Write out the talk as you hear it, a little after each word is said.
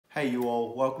Hey you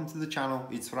all, welcome to the channel.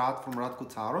 It's Rad from Radko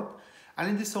Tarot, and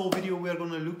in this whole video we are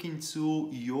going to look into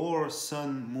your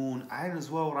sun, moon and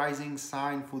as well rising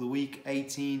sign for the week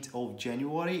 18th of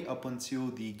January up until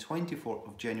the 24th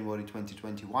of January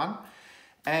 2021.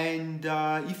 And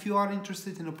if you are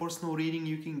interested in a personal reading,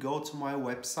 you can go to my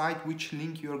website, which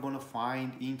link you are going to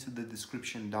find into the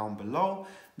description down below.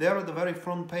 There at the very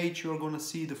front page, you're going to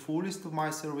see the full list of my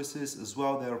services, as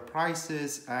well their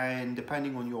prices, and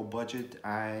depending on your budget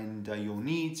and your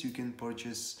needs, you can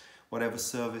purchase whatever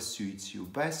service suits you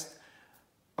best.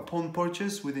 Upon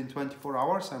purchase, within 24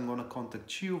 hours, I'm going to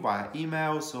contact you via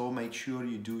email, so make sure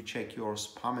you do check your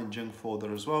spam and junk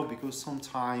folder as well, because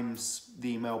sometimes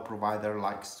the email provider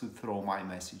likes to throw my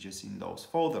messages in those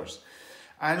folders.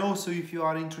 And also, if you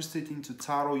are interested into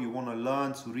tarot, you want to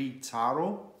learn to read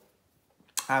tarot,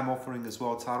 I'm offering as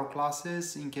well tarot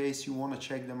classes. In case you want to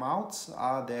check them out,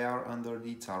 they are under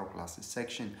the tarot classes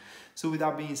section. So with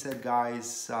that being said,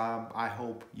 guys, I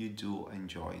hope you do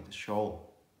enjoy the show.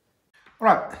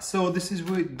 Alright, so this is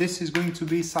going to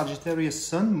be Sagittarius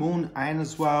sun, moon and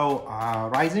as well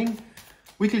rising.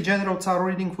 Weekly general tarot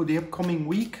reading for the upcoming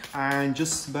week, and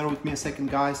just bear with me a second,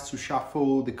 guys, to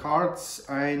shuffle the cards,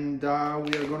 and we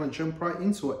are gonna jump right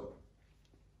into it.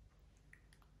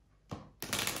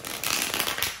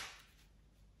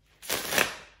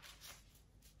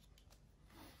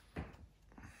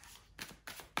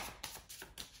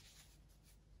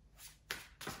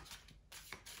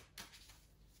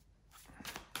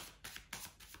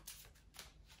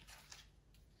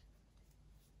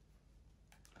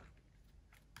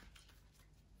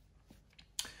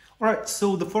 All right,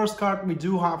 so the first card we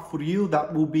do have for you,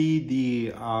 that will be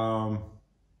the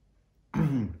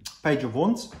Page of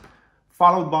Wands,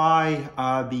 followed by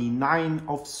the Nine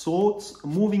of Swords.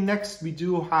 Moving next, we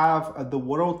do have the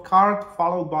World card,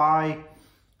 followed by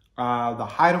the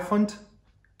Hierophant,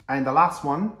 and the last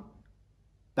one,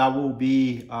 that will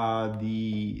be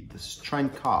the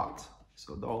Strength card.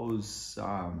 So those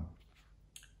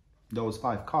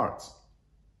 5 cards.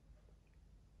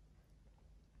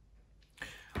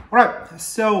 All right,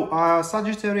 so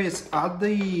Sagittarius, at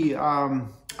the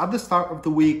start of the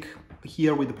week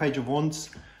here with the Page of Wands,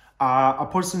 a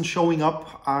person showing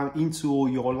up into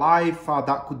your life,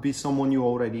 that could be someone you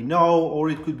already know, or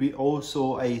it could be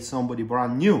also somebody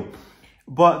brand new.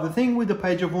 But the thing with the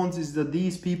Page of Wands is that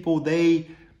these people, they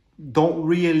don't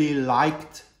really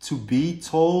like to be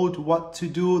told what to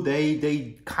do.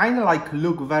 They kind of like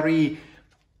look very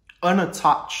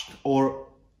unattached, or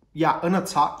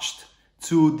unattached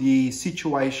to the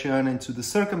situation and to the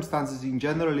circumstances in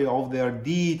generally of their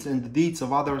deeds and the deeds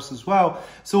of others as well.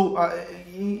 So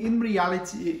in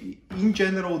reality, in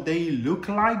general, they look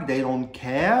like they don't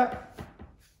care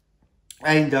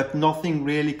and that nothing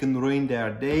really can ruin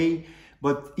their day.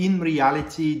 But in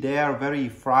reality, they are very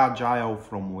fragile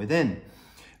from within.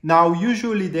 Now,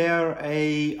 usually they're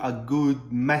a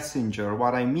good messenger.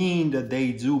 What I mean that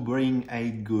they do bring a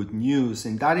good news,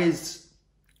 and that is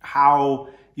how,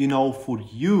 you know, for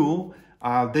you,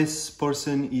 this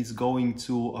person is going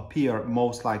to appear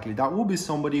most likely. That will be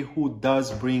somebody who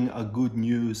does bring a good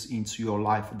news into your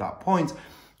life at that point.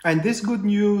 And this good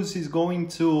news is going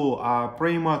to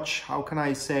pretty much, how can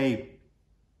I say,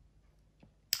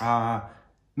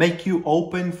 make you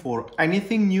open for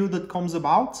anything new that comes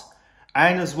about.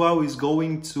 And as well is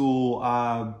going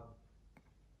to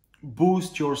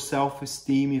boost your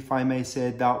self-esteem, if I may say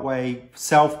it that way,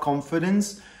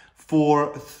 self-confidence.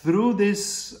 For through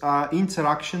this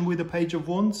interaction with the Page of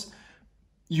Wands,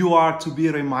 you are to be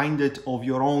reminded of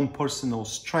your own personal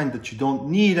strength, that you don't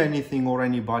need anything or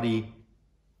anybody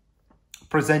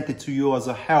presented to you as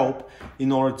a help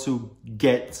in order to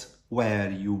get where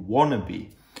you want to be.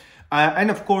 And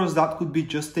of course, that could be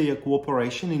just a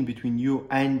cooperation in between you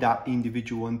and that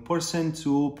individual in person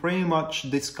to pretty much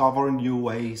discover new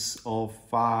ways of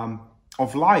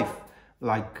life,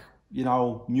 like, you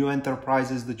know, new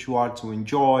enterprises that you are to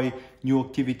enjoy, new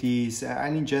activities,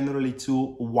 and in generally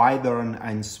to widen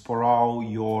and sprawl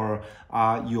your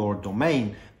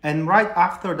domain. And right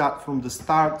after that, from the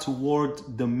start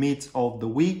toward the mid of the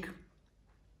week,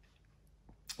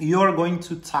 you're going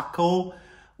to tackle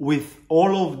with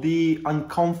all of the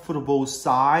uncomfortable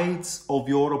sides of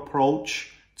your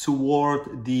approach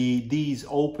toward these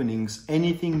openings,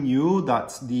 anything new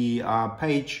that the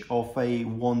Page of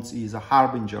Wands is a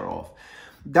harbinger of.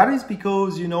 That is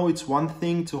because, you know, it's one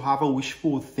thing to have a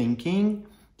wishful thinking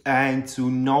and to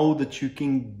know that you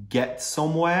can get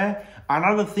somewhere.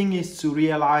 Another thing is to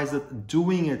realize that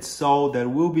doing it so there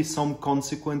will be some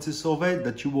consequences of it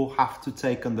that you will have to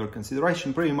take under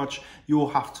consideration. Pretty much you will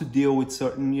have to deal with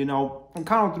certain, you know, I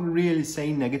cannot really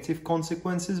say negative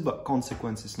consequences, but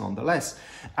consequences nonetheless.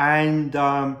 And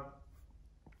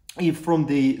if from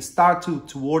the start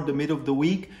toward the mid of the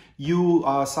week, you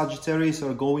Sagittarius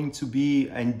are going to be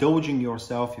indulging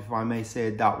yourself, if I may say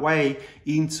it that way,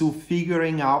 into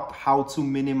figuring out how to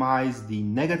minimize the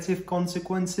negative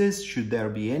consequences, should there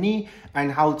be any,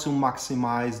 and how to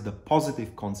maximize the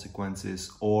positive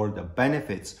consequences or the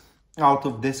benefits out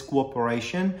of this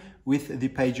cooperation with the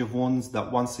Page of Wands.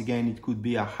 That once again, it could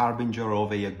be a harbinger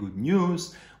of a good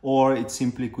news, or it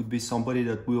simply could be somebody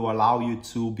that will allow you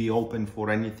to be open for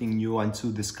anything new and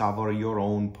to discover your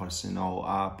own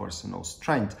personal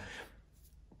strength.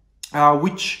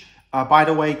 Which, by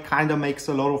the way, kind of makes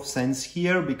a lot of sense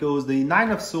here, because the Nine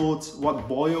of Swords, what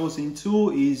boils into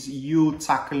is you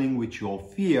tackling with your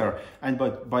fear. And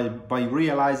by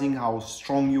realizing how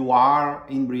strong you are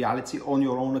in reality on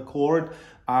your own accord,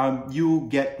 you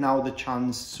get now the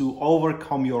chance to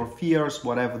overcome your fears,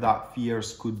 whatever that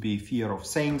fears could be. Fear of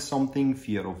saying something,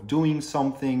 fear of doing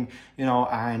something, you know,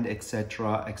 and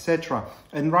etc, etc.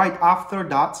 And right after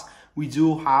that, we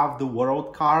do have the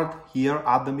World card here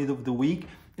at the mid of the week.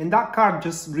 And that card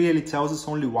just really tells us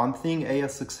only one thing: a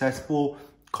successful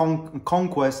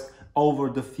conquest over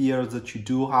the fears that you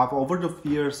do have, over the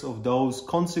fears of those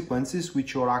consequences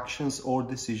which your actions or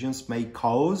decisions may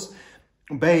cause,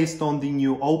 based on the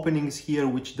new openings here,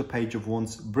 which the Page of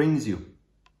Wands brings you.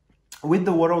 With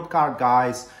the World card,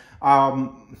 guys,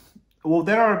 well,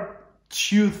 there are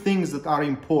two things that are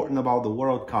important about the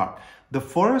World card. The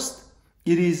first,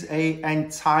 it is a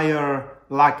entire,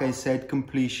 like I said,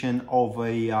 completion of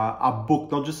a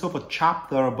book, not just of a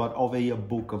chapter, but of a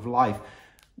book of life.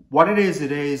 What it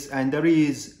is, and there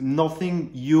is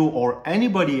nothing you or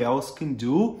anybody else can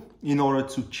do in order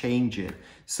to change it.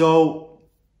 So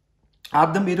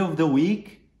at the middle of the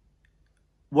week,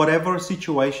 whatever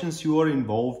situations you are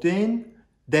involved in,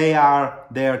 they are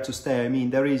there to stay. I mean,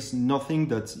 there is nothing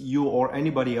that you or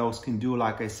anybody else can do,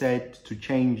 like I said, to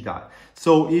change that.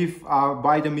 So if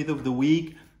by the middle of the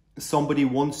week, somebody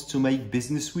wants to make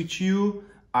business with you,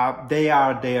 they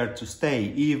are there to stay.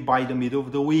 If by the middle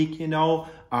of the week, you know,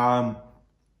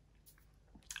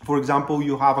 for example,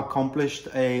 you have accomplished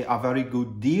a very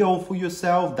good deal for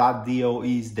yourself, that deal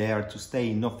is there to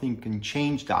stay. Nothing can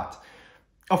change that.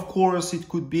 Of course, it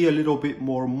could be a little bit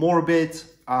more morbid.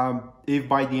 If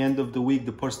by the end of the week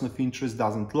the person of interest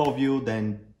doesn't love you,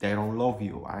 then they don't love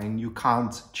you, and you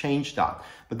can't change that.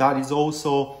 But that is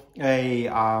also a,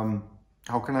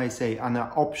 how can I say, an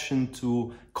option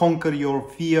to conquer your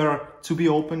fear, to be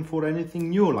open for anything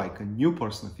new, like a new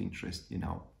person of interest, you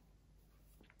know.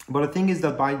 But the thing is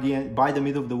that by the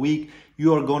middle of the week,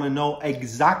 you are going to know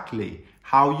exactly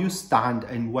how you stand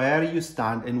and where you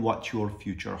stand and what your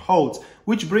future holds.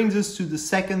 Which brings us to the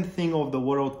second thing of the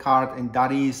World card, and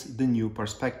that is the new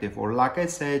perspective. Or like I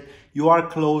said, you are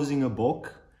closing a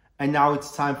book, and now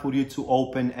it's time for you to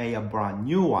open a brand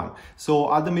new one.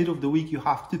 So at the middle of the week, you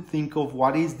have to think of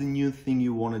what is the new thing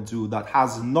you want to do that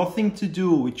has nothing to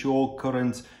do with your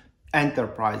current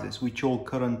enterprises, with your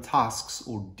current tasks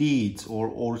or deeds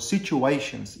or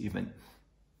situations even.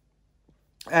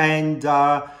 And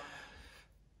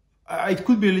it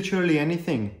could be literally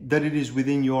anything that it is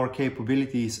within your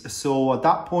capabilities. So at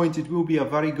that point, it will be a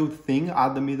very good thing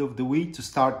at the middle of the week to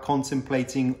start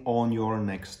contemplating on your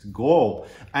next goal.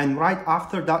 And right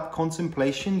after that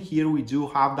contemplation, here we do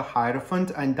have the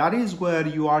Hierophant, and that is where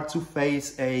you are to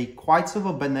face a quite of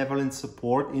a benevolent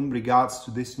support in regards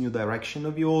to this new direction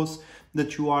of yours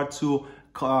that you are to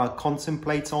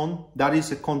contemplate on. That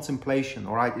is a contemplation,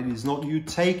 all right? It is not you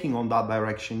taking on that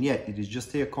direction yet. It is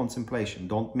just a contemplation.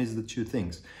 Don't miss the two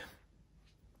things.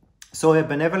 So a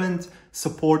benevolent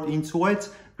support into it,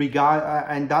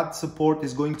 and that support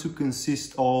is going to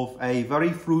consist of a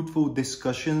very fruitful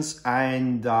discussions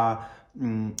and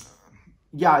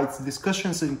yeah, it's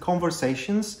discussions and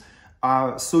conversations,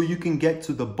 so you can get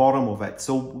to the bottom of it.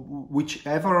 So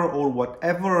whichever or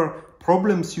whatever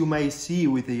problems you may see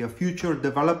with the future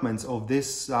developments of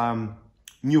this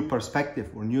new perspective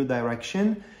or new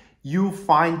direction, you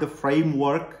find the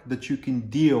framework that you can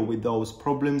deal with those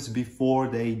problems before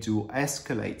they do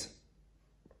escalate.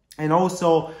 And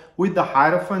also with the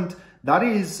Hierophant, that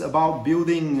is about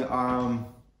building, how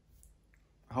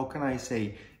can I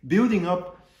say, building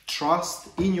up trust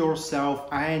in yourself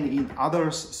and in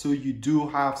others, so you do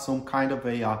have some kind of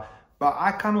a but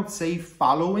I cannot say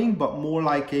following, but more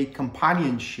like a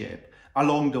companionship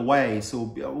along the way. So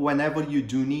whenever you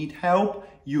do need help,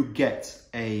 you get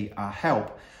a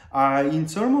help. In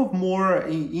terms of more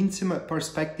intimate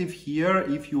perspective here,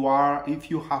 if you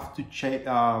have to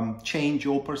change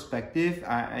your perspective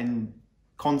and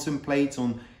contemplate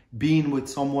on being with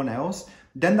someone else,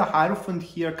 then the Hierophant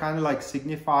here kind of like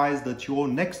signifies that your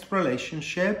next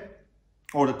relationship,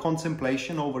 or the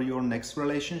contemplation over your next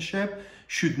relationship,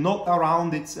 should not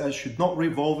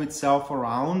revolve itself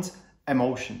around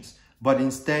emotions, but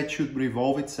instead should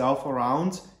revolve itself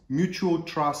around mutual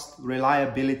trust,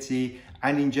 reliability,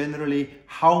 and in generally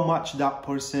how much that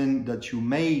person that you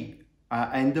may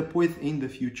end up with in the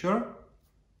future,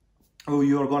 or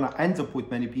you're going to end up with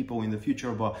many people in the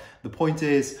future, but the point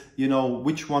is, you know,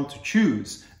 which one to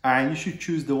choose. And you should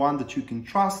choose the one that you can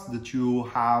trust, that you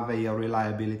have a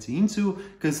reliability into,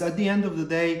 because at the end of the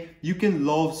day, you can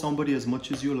love somebody as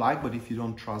much as you like, but if you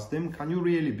don't trust them, can you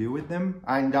really be with them?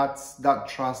 And that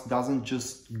trust doesn't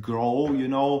just grow, you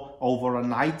know, over a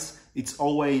night. It's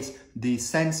always, the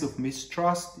sense of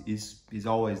mistrust is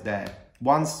always there.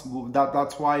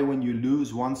 That's why when you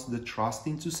lose once the trust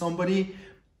into somebody,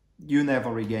 you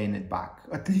never regain it back.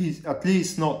 At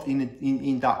least not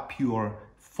in that pure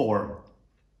form.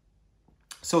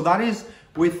 So that is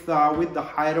with the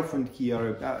Hierophant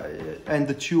here, and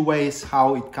the two ways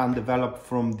how it can develop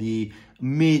from the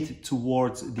mid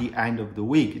towards the end of the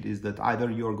week. It is that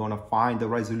either you're going to find a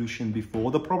resolution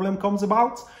before the problem comes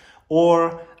about,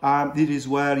 or it is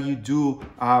where you do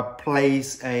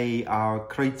place a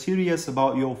criteria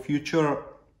about your future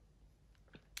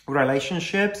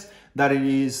relationships, that it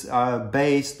is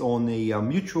based on a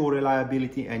mutual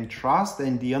reliability and trust,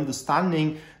 and the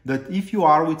understanding that if you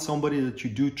are with somebody that you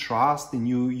do trust and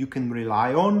you can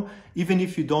rely on, even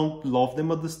if you don't love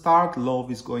them at the start,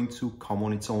 love is going to come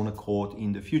on its own accord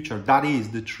in the future. That is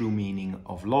the true meaning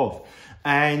of love.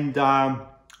 And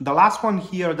the last one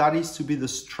here, that is to be the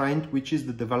Strength, which is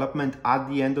the development at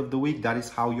the end of the week. That is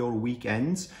how your week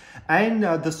ends. And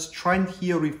the Strength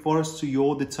here refers to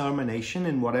your determination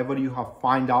and whatever you have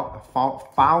found out,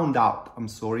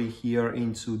 here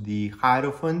into the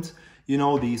Hierophant. You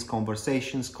know, these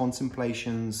conversations,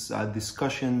 contemplations,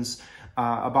 discussions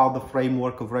about the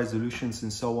framework of resolutions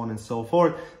and so on and so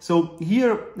forth. So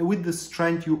here with the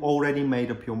Strength, you already made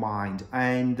up your mind,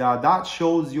 and that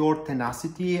shows your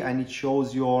tenacity, and it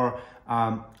shows your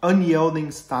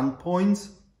unyielding standpoint,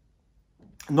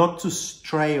 not to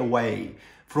stray away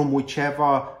from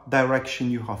whichever direction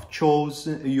you have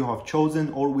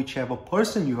chosen, or whichever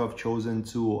person you have chosen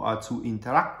to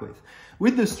interact with.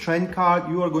 With the Strength card,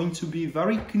 you are going to be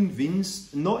very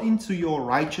convinced, not into your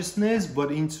righteousness,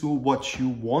 but into what you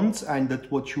want, and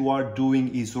that what you are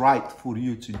doing is right for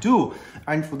you to do.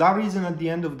 And for that reason, at the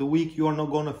end of the week, you are not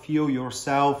going to feel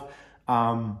yourself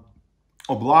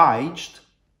obliged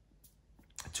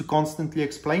to constantly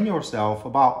explain yourself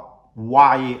about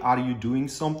why are you doing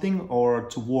something, or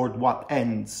toward what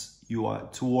end you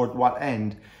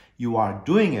are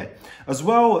doing it. As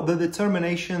well, the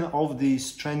determination of the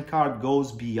Strength card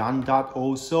goes beyond that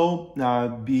also,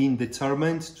 being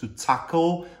determined to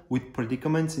tackle with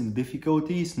predicaments and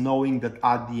difficulties, knowing that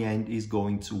at the end is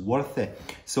going to worth it.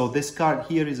 So this card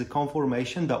here is a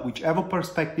confirmation that whichever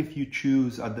perspective you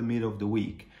choose at the mid of the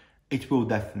week, it will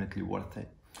definitely worth it.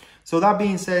 So that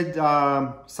being said,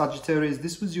 Sagittarius,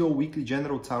 this was your weekly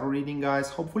general tarot reading, guys.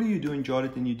 Hopefully you do enjoy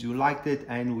it and you do liked it,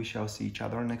 and we shall see each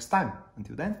other next time.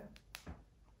 Until then,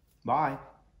 bye.